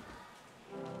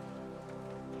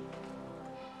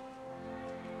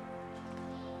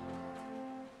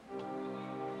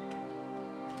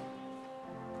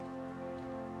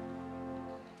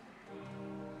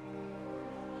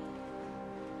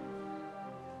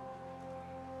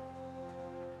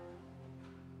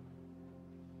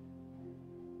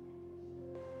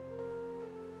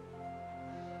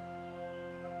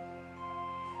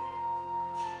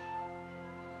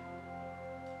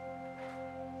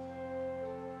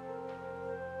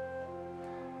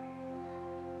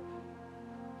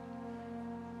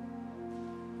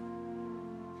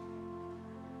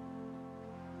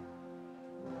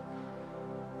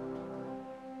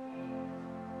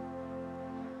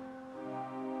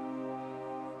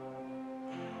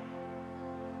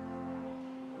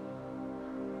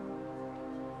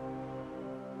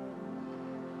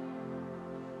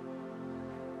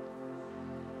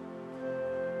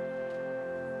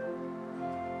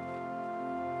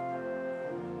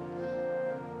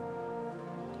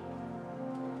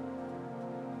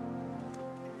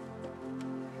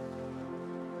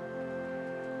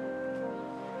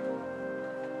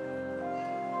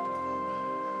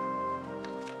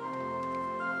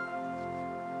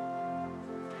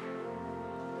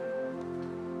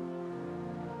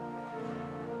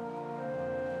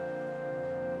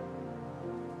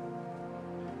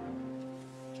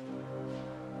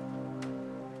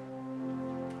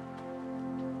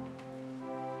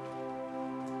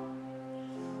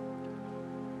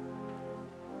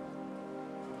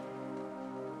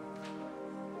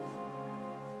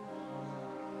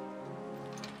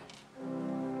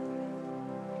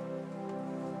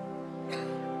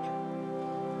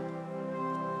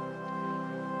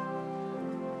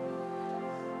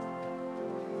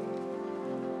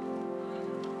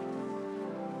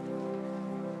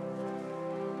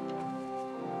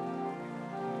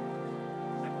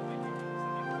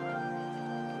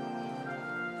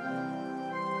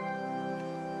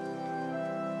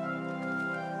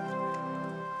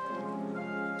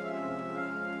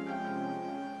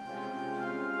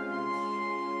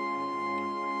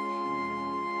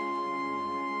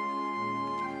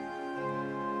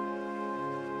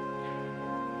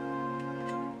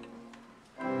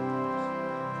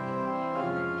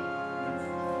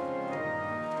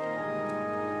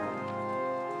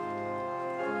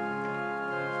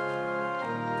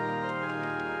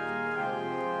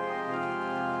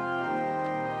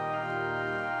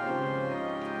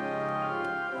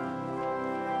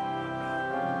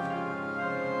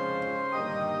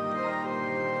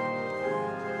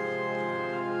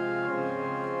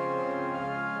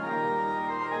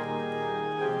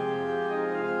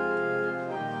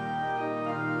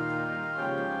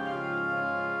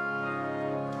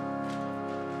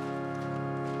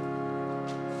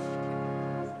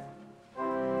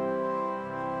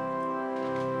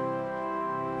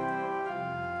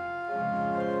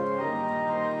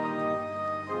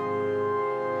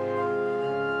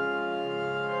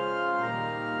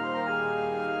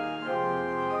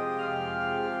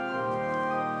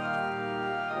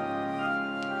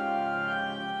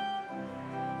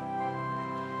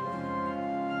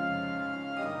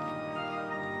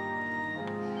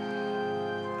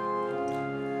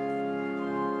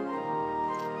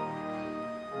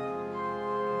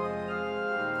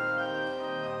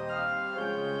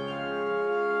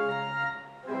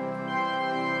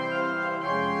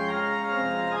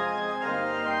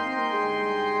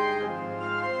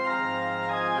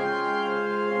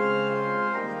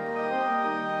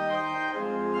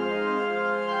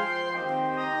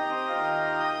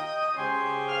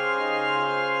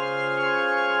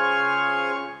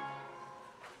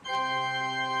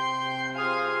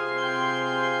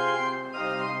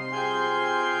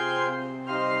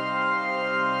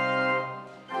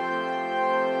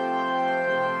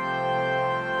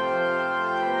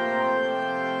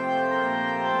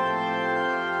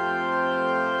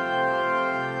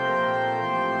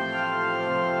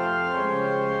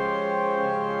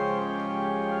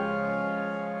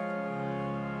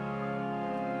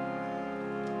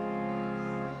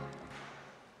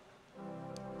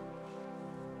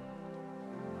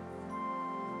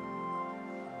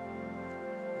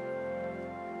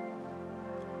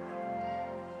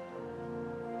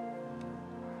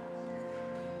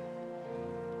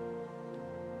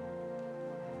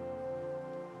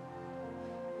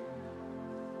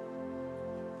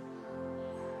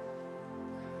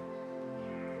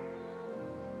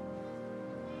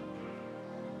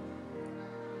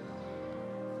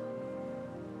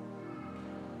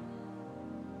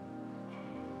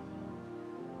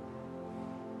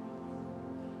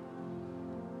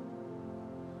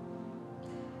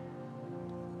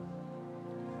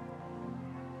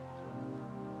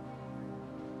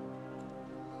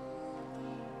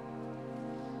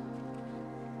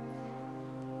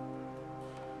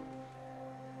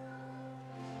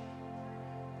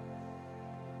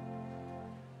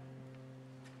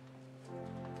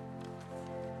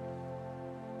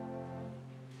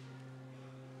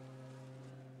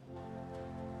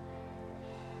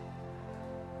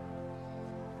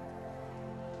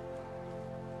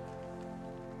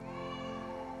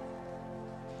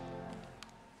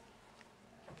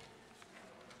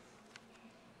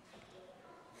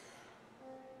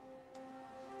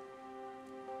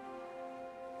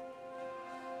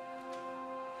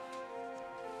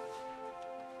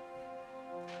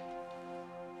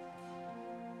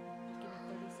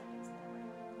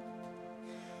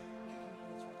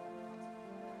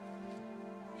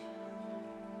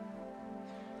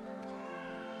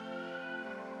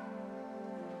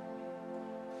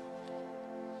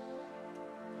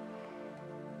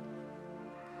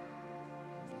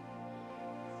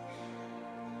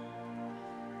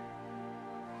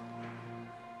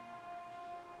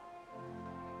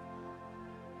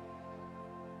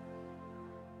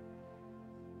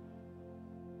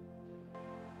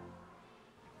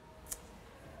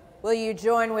 Will you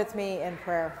join with me in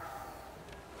prayer?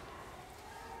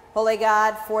 Holy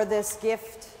God, for this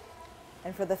gift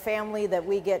and for the family that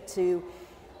we get to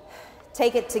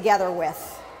take it together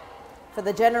with, for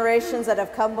the generations that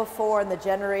have come before and the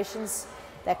generations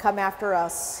that come after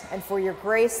us, and for your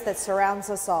grace that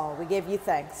surrounds us all, we give you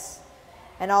thanks.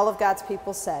 And all of God's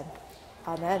people said,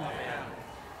 Amen. Amen.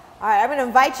 All right, I'm going to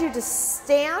invite you to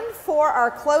stand for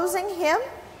our closing hymn.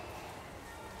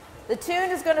 The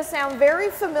tune is going to sound very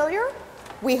familiar,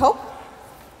 we hope.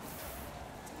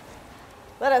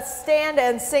 Let us stand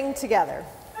and sing together.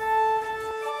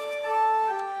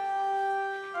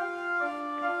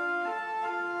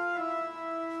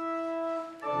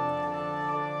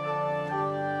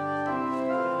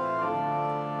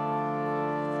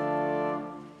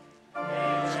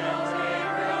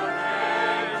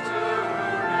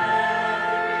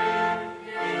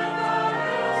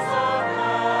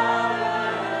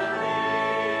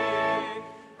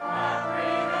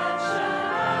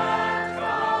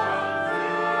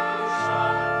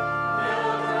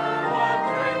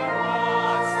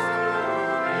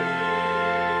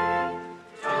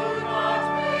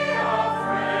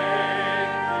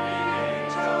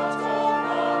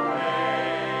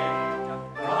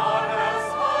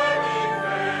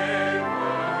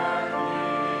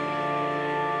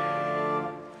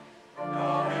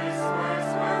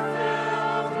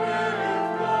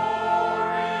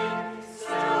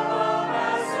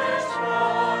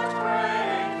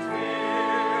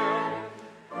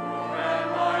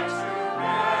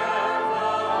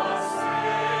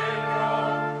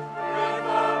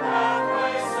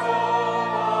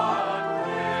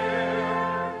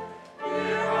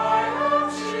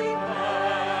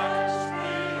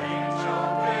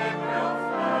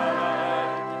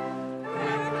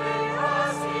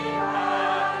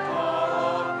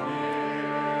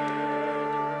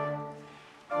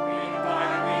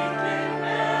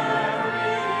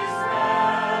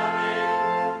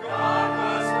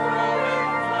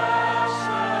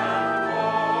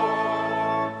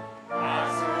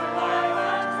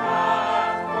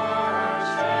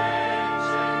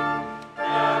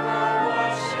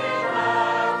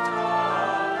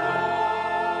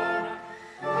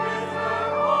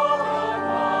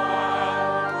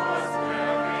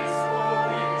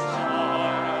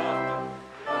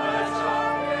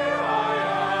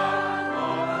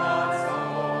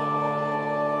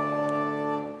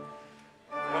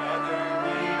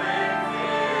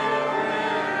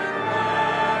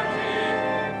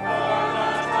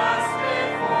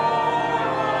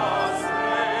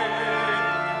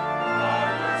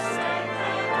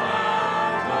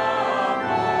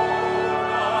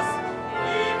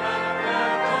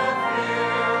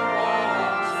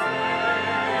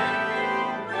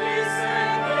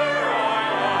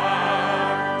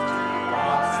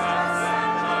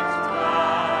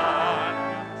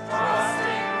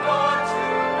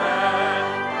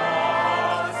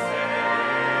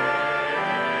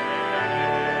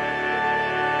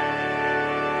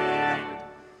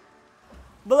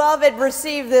 Beloved,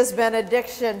 receive this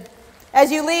benediction.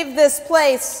 As you leave this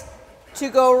place, to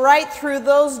go right through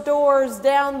those doors,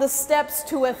 down the steps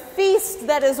to a feast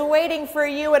that is waiting for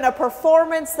you and a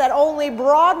performance that only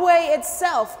Broadway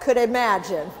itself could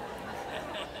imagine.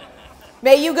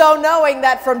 May you go knowing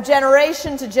that from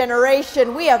generation to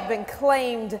generation, we have been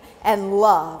claimed and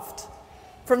loved.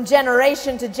 From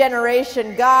generation to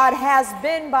generation, God has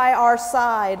been by our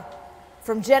side.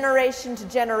 From generation to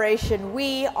generation,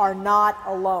 we are not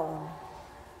alone.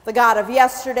 The God of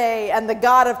yesterday and the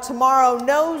God of tomorrow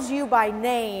knows you by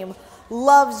name,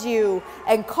 loves you,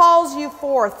 and calls you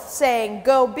forth, saying,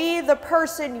 go be the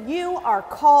person you are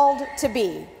called to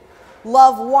be.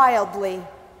 Love wildly,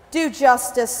 do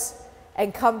justice,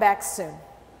 and come back soon.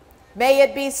 May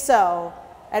it be so,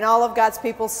 and all of God's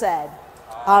people said,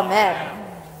 Amen.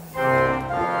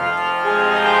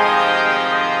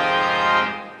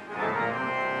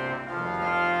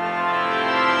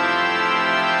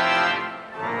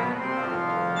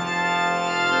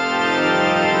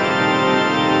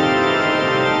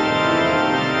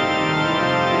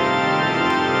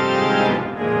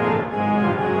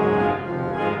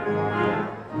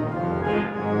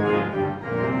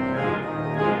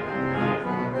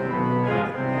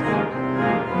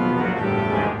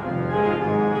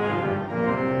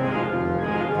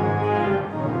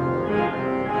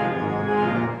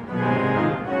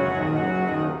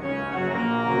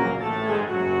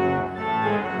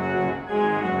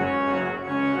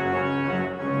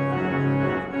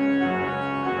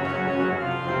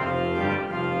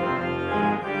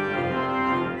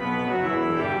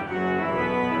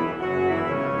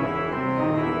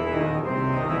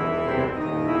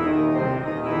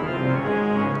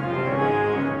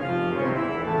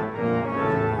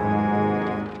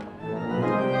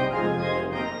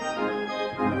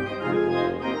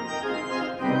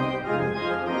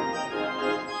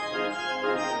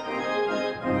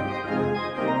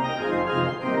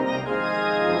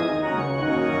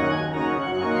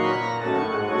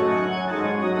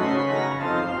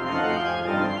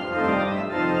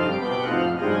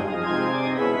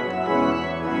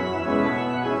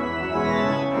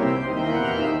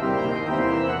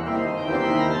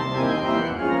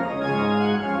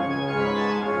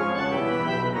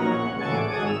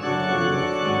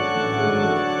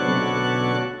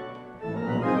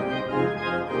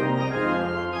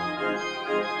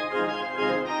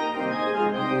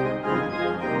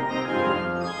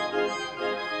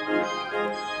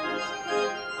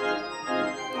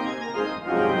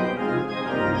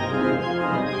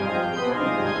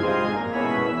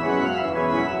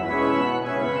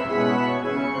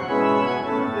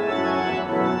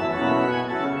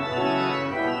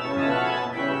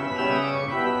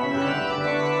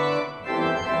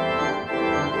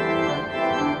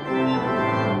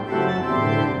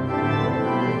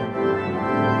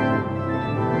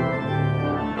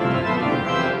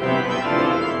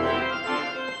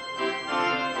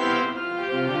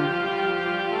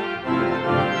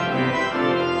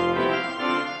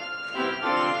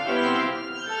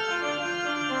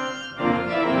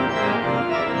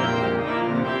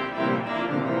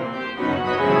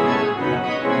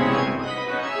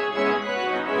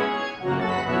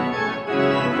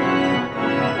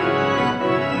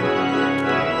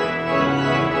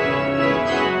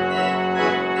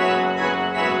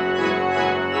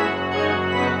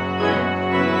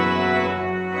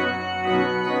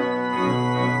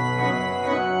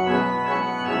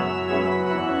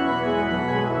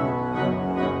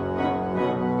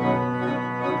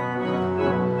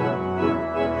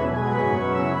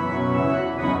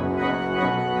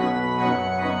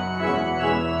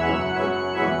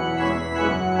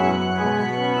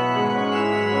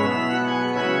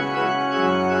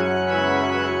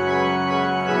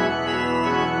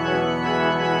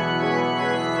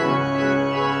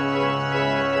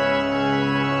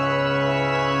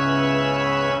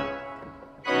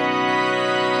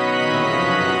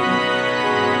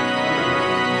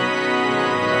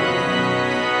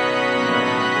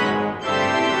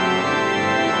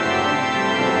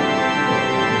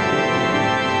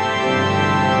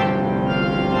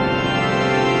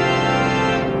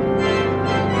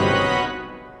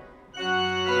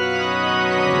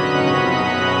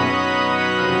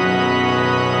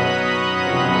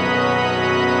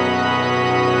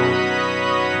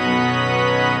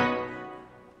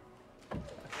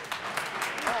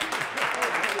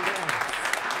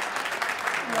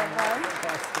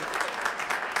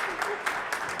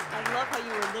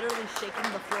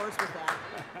 shaking the floors with that.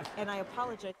 And I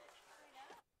apologize.